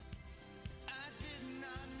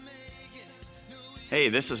Hey,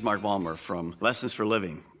 this is Mark Balmer from Lessons for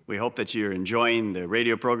Living. We hope that you're enjoying the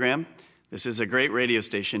radio program. This is a great radio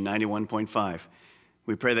station, 91.5.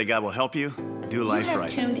 We pray that God will help you do life right.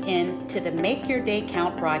 You have tuned in to the Make Your Day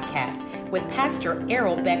Count broadcast with Pastor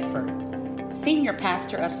Errol Beckford, Senior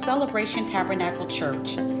Pastor of Celebration Tabernacle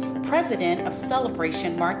Church, President of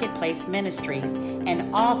Celebration Marketplace Ministries,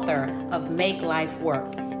 and author of Make Life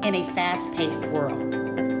Work in a Fast-Paced World.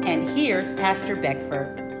 And here's Pastor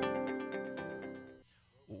Beckford.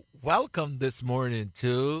 Welcome this morning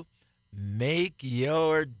to Make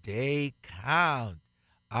Your Day Count.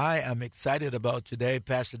 I am excited about today,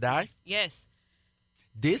 Pastor Di. Yes.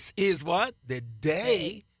 This is what? The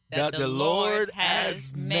day that the Lord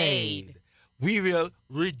has made. We will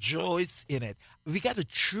rejoice in it. We got to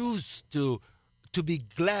choose to be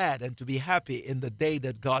glad and to be happy in the day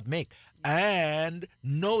that God made. And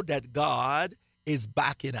know that God is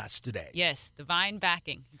backing us today. Yes, divine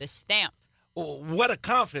backing, the stamp. What a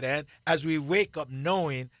confidence as we wake up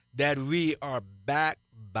knowing that we are backed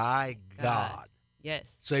by God.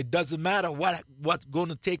 Yes. So it doesn't matter what's going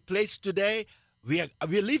to take place today. We're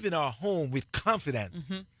leaving our home with confidence.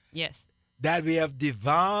 Mm-hmm. Yes. That we have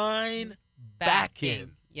divine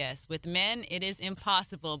backing. Yes. With men, it is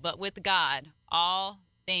impossible, but with God, all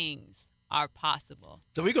things are possible.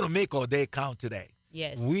 So we're going to make our day count today.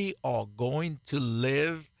 Yes. We are going to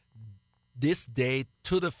live this day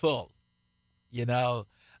to the full. You know,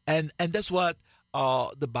 and that's what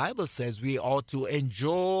the Bible says. We ought to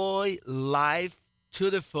enjoy life to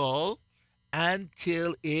the full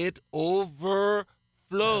until it overflows.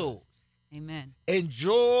 Amen.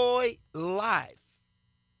 Enjoy life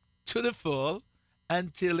to the full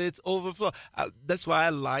until it overflows. That's why I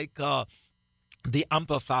like the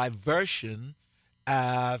Amplified version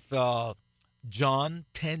of John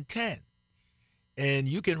 10:10. And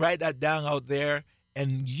you can write that down out there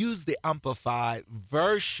and use the Amplified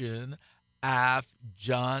version of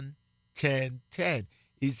John 10:10.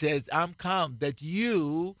 He says, I'm come that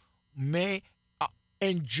you may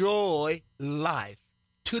enjoy life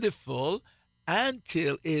to the full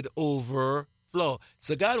until it overflow.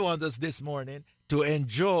 So God wants us this morning to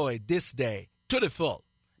enjoy this day to the full.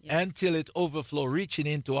 Yes. Until it overflow, reaching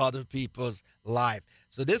into other people's life.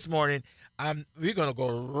 So this morning, we're going to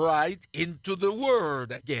go right into the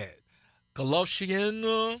Word again. Colossians,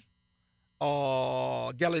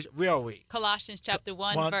 where are we? Colossians chapter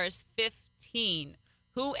 1, verse 15.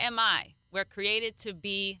 Who am I? We're created to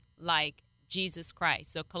be like Jesus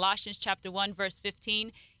Christ. So Colossians chapter 1, verse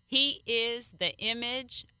 15. He is the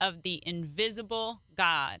image of the invisible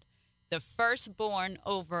God, the firstborn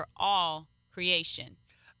over all creation.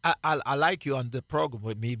 I like you on the program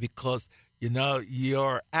with me because, you know,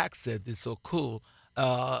 your accent is so cool.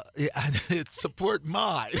 And it support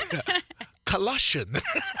mine. Colossian.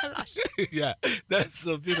 Yeah, that's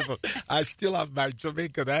so beautiful. I still have my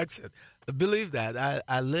Jamaican accent. Believe that.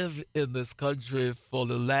 I live in this country for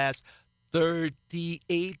the last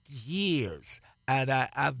 38 years, and I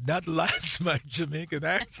have not lost my Jamaican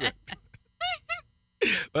accent.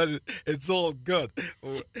 But it's all good.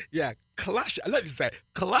 Yeah, Colossians, let me say,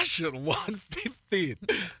 Colossians 1:15.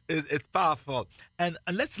 It's powerful. And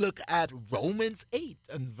let's look at Romans 8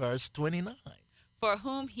 and verse 29. For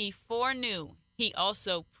whom he foreknew, he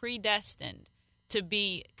also predestined to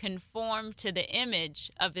be conformed to the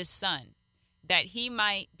image of his Son, that he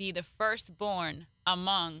might be the firstborn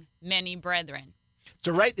among many brethren.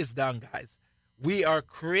 So write this down, guys. We are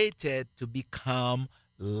created to become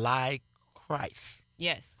like Christ.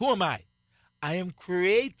 Yes. Who am I? I am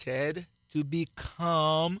created to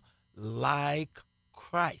become like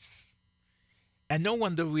Christ. And no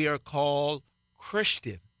wonder we are called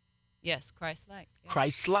Christian. Yes, Christ-like. Yes.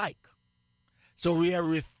 Christ-like. So we are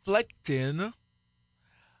reflecting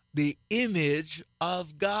the image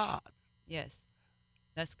of God. Yes,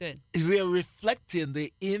 that's good. We are reflecting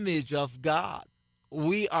the image of God.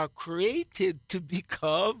 We are created to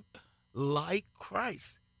become like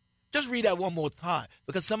Christ. Just read that one more time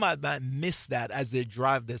because somebody might miss that as they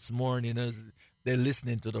drive this morning as they're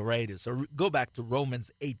listening to the radio. So go back to Romans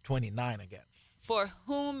 8:29 again. For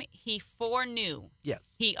whom he foreknew, yes,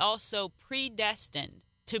 he also predestined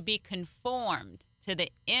to be conformed to the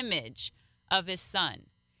image of his Son,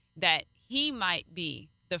 that he might be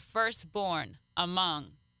the firstborn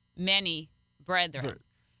among many brethren.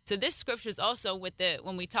 So this scripture is also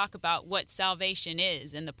when we talk about what salvation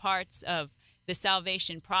is and the parts of the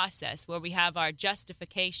salvation process, where we have our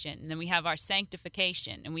justification, and then we have our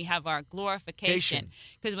sanctification, and we have our glorification.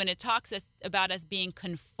 Because when it talks about us being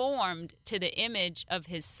conformed to the image of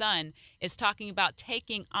his Son, it's talking about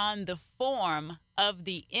taking on the form of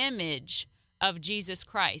the image of Jesus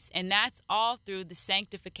Christ. And that's all through the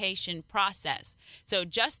sanctification process. So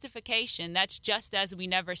justification, that's just as we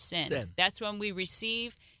never sinned. That's when we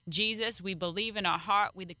receive Jesus, we believe in our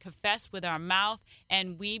heart, we confess with our mouth,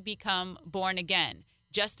 and we become born again.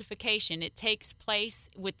 Justification, it takes place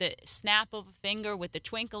with the snap of a finger, with the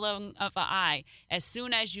twinkling of an eye. As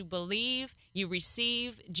soon as you believe, you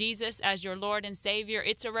receive Jesus as your Lord and Savior,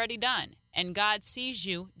 it's already done. And God sees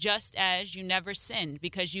you just as you never sinned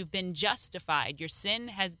because you've been justified. Your sin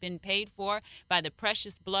has been paid for by the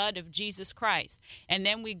precious blood of Jesus Christ. And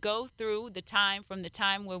then we go through the time from the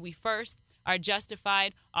time where we first are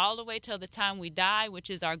justified all the way till the time we die, which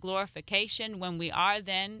is our glorification, when we are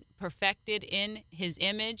then perfected in his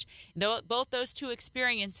image. Both those two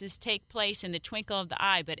experiences take place in the twinkle of the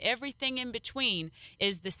eye, but everything in between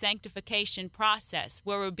is the sanctification process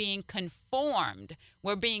where we're being conformed,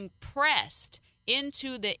 we're being pressed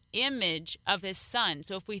into the image of his son.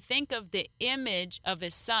 So if we think of the image of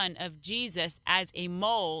his son, of Jesus, as a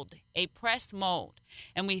mold, a pressed mold,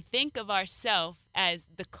 and we think of ourselves as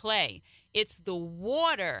the clay, it's the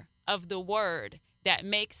water of the word that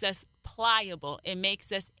makes us pliable. It makes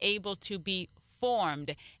us able to be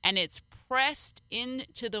formed, and it's pressed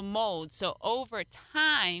into the mold. So over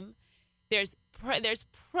time, there's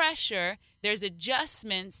pressure, there's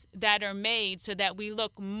adjustments that are made so that we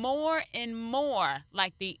look more and more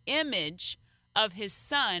like the image of his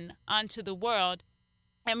son unto the world,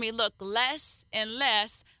 and we look less and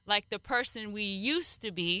less like the person we used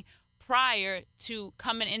to be prior to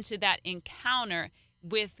coming into that encounter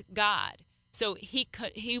with God. So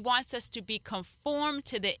he wants us to be conformed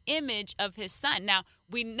to the image of his son. Now,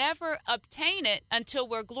 we never obtain it until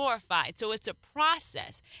we're glorified. So it's a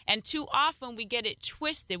process. And too often we get it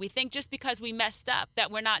twisted. We think just because we messed up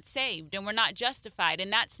that we're not saved and we're not justified.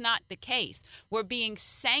 And that's not the case. We're being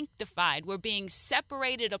sanctified. We're being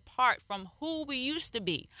separated apart from who we used to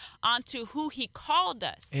be onto who he called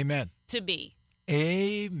us to be.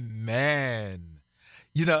 Amen.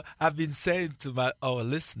 You know, I've been saying to our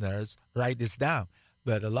listeners, write this down.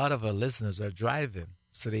 But a lot of our listeners are driving,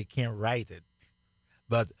 so they can't write it.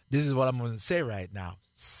 But this is what I'm going to say right now.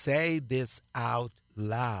 Say this out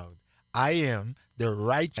loud. I am the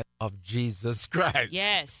righteousness of Jesus Christ.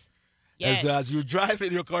 Yes. And so as you drive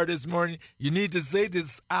in your car this morning, you need to say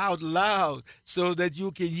this out loud so that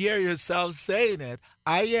you can hear yourself saying it.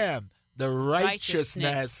 I am the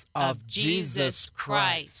righteousness of Jesus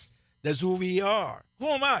Christ. That's who we are. Who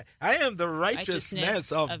am I? I am the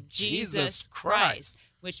righteousness of Jesus Christ.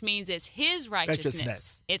 Which means it's his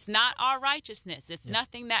righteousness. It's not our righteousness. It's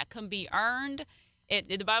nothing that can be earned.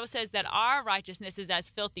 The Bible says that our righteousness is as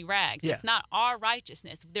filthy rags. It's not our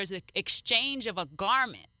righteousness. There's an exchange of a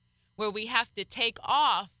garment where we have to take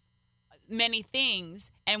off many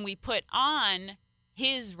things and we put on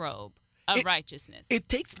his robe of righteousness. It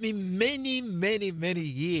takes me many, many, many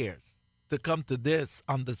years to come to this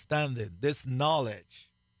understanding, this knowledge,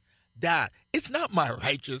 that it's not my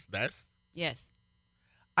righteousness. Yes.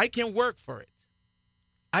 I can work for it.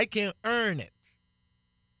 I can earn it.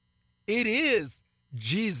 It is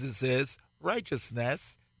Jesus'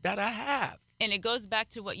 righteousness that I have. And it goes back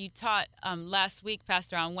to what you taught last week,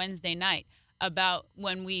 Pastor, on Wednesday night, about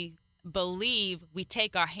when we believe, we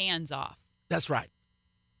take our hands off. That's right.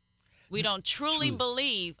 We don't truly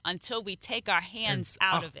believe until we take our hands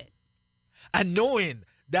out of it. And knowing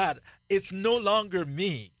that it's no longer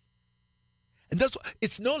me. And that's why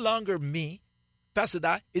it's no longer me, Pastor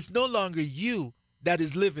Dai, it's no longer you that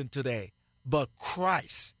is living today, but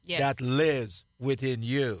Christ that lives within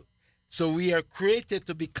you. So we are created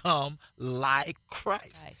to become like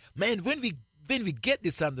Christ. Man, when we get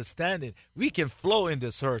this understanding, we can flow in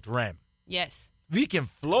this earth realm. Yes. We can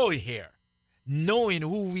flow here, knowing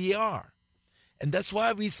who we are. And that's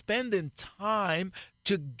why we spending time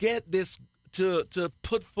to get this, to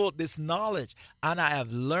put forth this knowledge. And I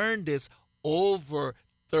have learned this over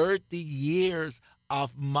 30 years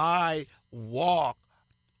of my walk,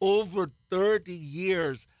 over 30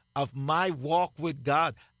 years of my walk with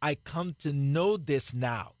God. I come to know this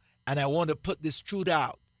now, and I want to put this truth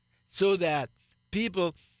out so that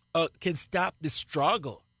people can stop the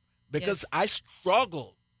struggle, because I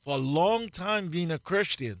struggled for a long time being a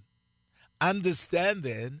Christian,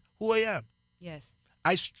 understanding who I am. Yes.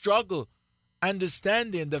 I struggle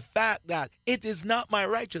understanding the fact that it is not my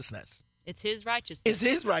righteousness. It's his righteousness. It's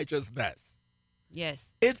his righteousness.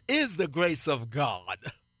 Yes. It is the grace of God.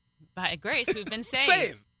 By grace, we've been saved.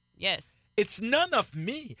 Saved. Yes. It's none of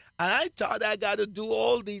me. And I thought I got to do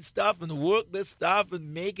all these stuff and work this stuff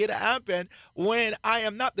and make it happen when I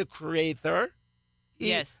am not the creator.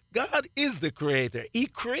 Yes. God is the creator. He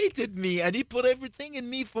created me and he put everything in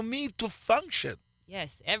me for me to function.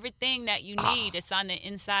 Yes, everything that you need, it's on the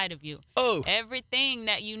inside of you. Oh. Everything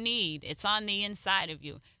that you need, it's on the inside of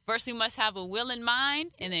you. First, we must have a willing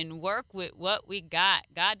mind and then work with what we got.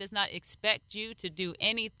 God does not expect you to do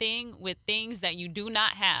anything with things that you do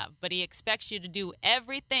not have, but he expects you to do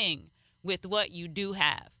everything with what you do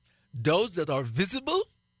have. Those that are visible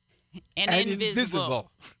And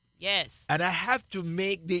invisible. Yes. And I have to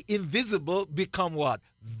make the invisible become what?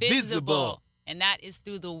 Visible. And that is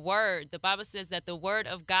through the word. The Bible says that the word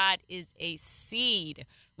of God is a seed.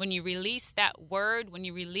 When you release that word, when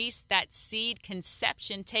you release that seed,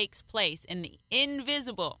 conception takes place and the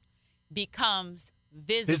invisible becomes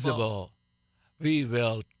visible. We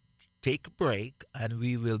will take a break and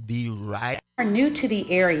we will be right. Are new to the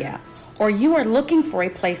area or you are looking for a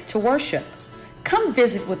place to worship, come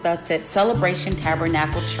visit with us at Celebration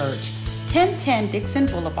Tabernacle Church, 1010 Dixon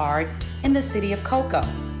Boulevard in the city of Cocoa.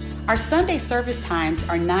 Our Sunday service times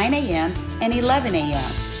are 9 a.m. and 11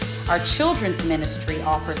 a.m. Our children's ministry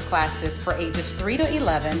offers classes for ages 3 to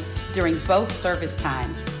 11 during both service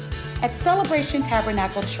times. At Celebration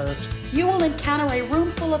Tabernacle Church, you will encounter a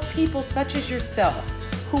room full of people such as yourself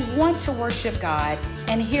who want to worship God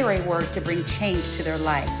and hear a word to bring change to their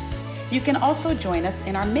life. You can also join us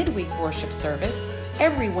in our midweek worship service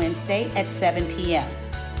every Wednesday at 7 p.m.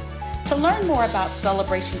 To learn more about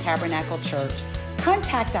Celebration Tabernacle Church,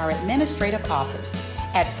 contact our administrative office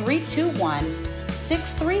at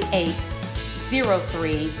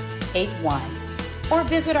 321-638-0381 or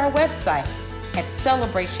visit our website at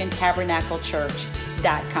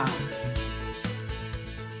celebrationtabernaclechurch.com.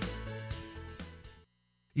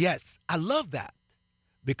 Yes, I love that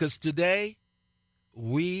because today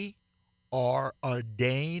we are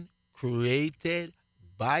ordained, created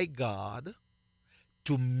by God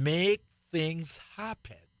to make things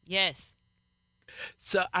happen. Yes.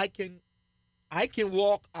 So I can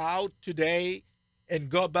walk out today and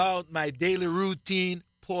go about my daily routine.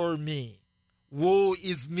 Poor me. Woe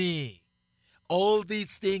is me. All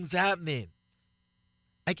these things happening.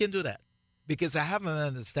 I can do that because I have an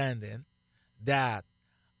understanding that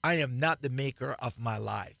I am not the maker of my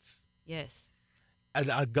life. Yes. And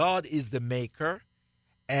God is the maker,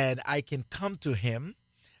 and I can come to him,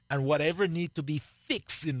 and whatever needs to be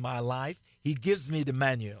fixed in my life, he gives me the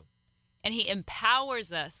manual. And he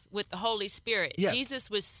empowers us with the Holy Spirit. Yes. Jesus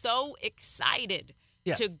was so excited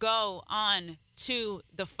Yes. to go on to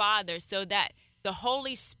the Father so that the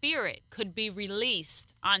Holy Spirit could be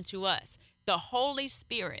released onto us. The Holy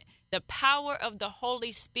Spirit, the power of the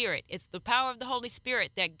Holy Spirit. It's the power of the Holy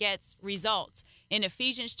Spirit that gets results. In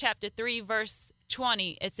Ephesians chapter 3, verse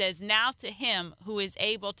 20, it says, "Now to him who is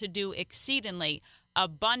able to do exceedingly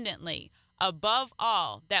abundantly above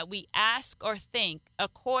all that we ask or think,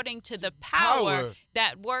 according to the power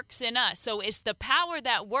that works in us." So it's the power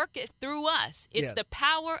that worketh through us. It's the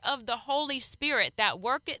power of the Holy Spirit that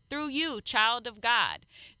worketh through you, child of God,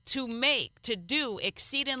 to do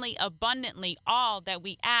exceedingly abundantly all that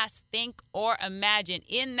we ask, think, or imagine.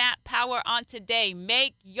 In that power on today,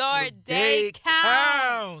 make your day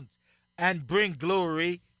count. And bring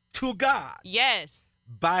glory to God. Yes.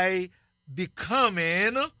 By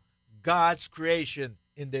becoming God's creation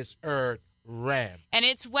in this earth realm. And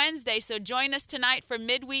it's Wednesday, so join us tonight for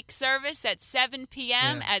midweek service at 7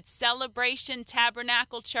 p.m. at Celebration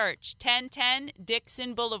Tabernacle Church, 1010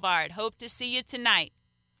 Dixon Boulevard. Hope to see you tonight.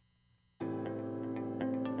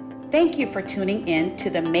 Thank you for tuning in to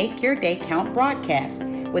the Make Your Day Count broadcast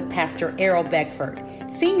with Pastor Errol Beckford,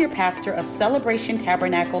 Senior Pastor of Celebration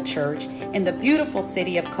Tabernacle Church in the beautiful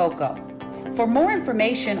city of Cocoa. For more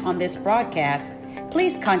information on this broadcast,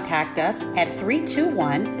 please contact us at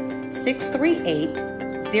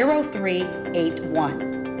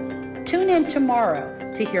 321-638-0381. Tune in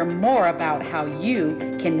tomorrow to hear more about how you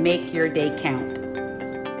can make your day count.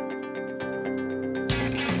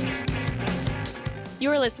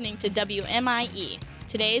 You're listening to WMIE,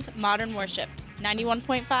 today's Modern Worship,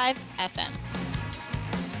 91.5 FM.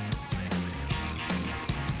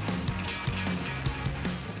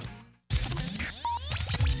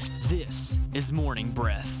 This is Morning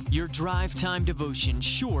Breath, your drive time devotion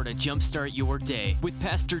sure to jumpstart your day with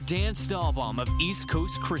Pastor Dan Stahlbaum of East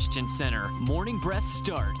Coast Christian Center. Morning Breath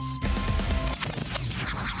starts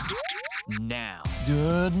now.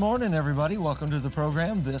 Good morning, everybody. Welcome to the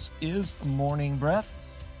program. This is Morning Breath.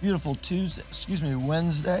 Beautiful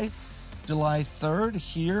Wednesday, July 3rd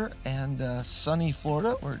here and sunny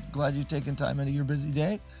Florida. We're glad you've taken time out of your busy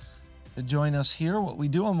day to join us here. What we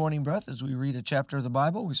do on Morning Breath is we read a chapter of the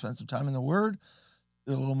Bible. We spend some time in the Word,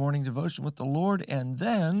 do a little morning devotion with the Lord, and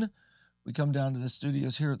then we come down to the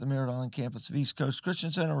studios here at the Merritt Island campus of East Coast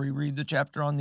Christian Center. We read the chapter on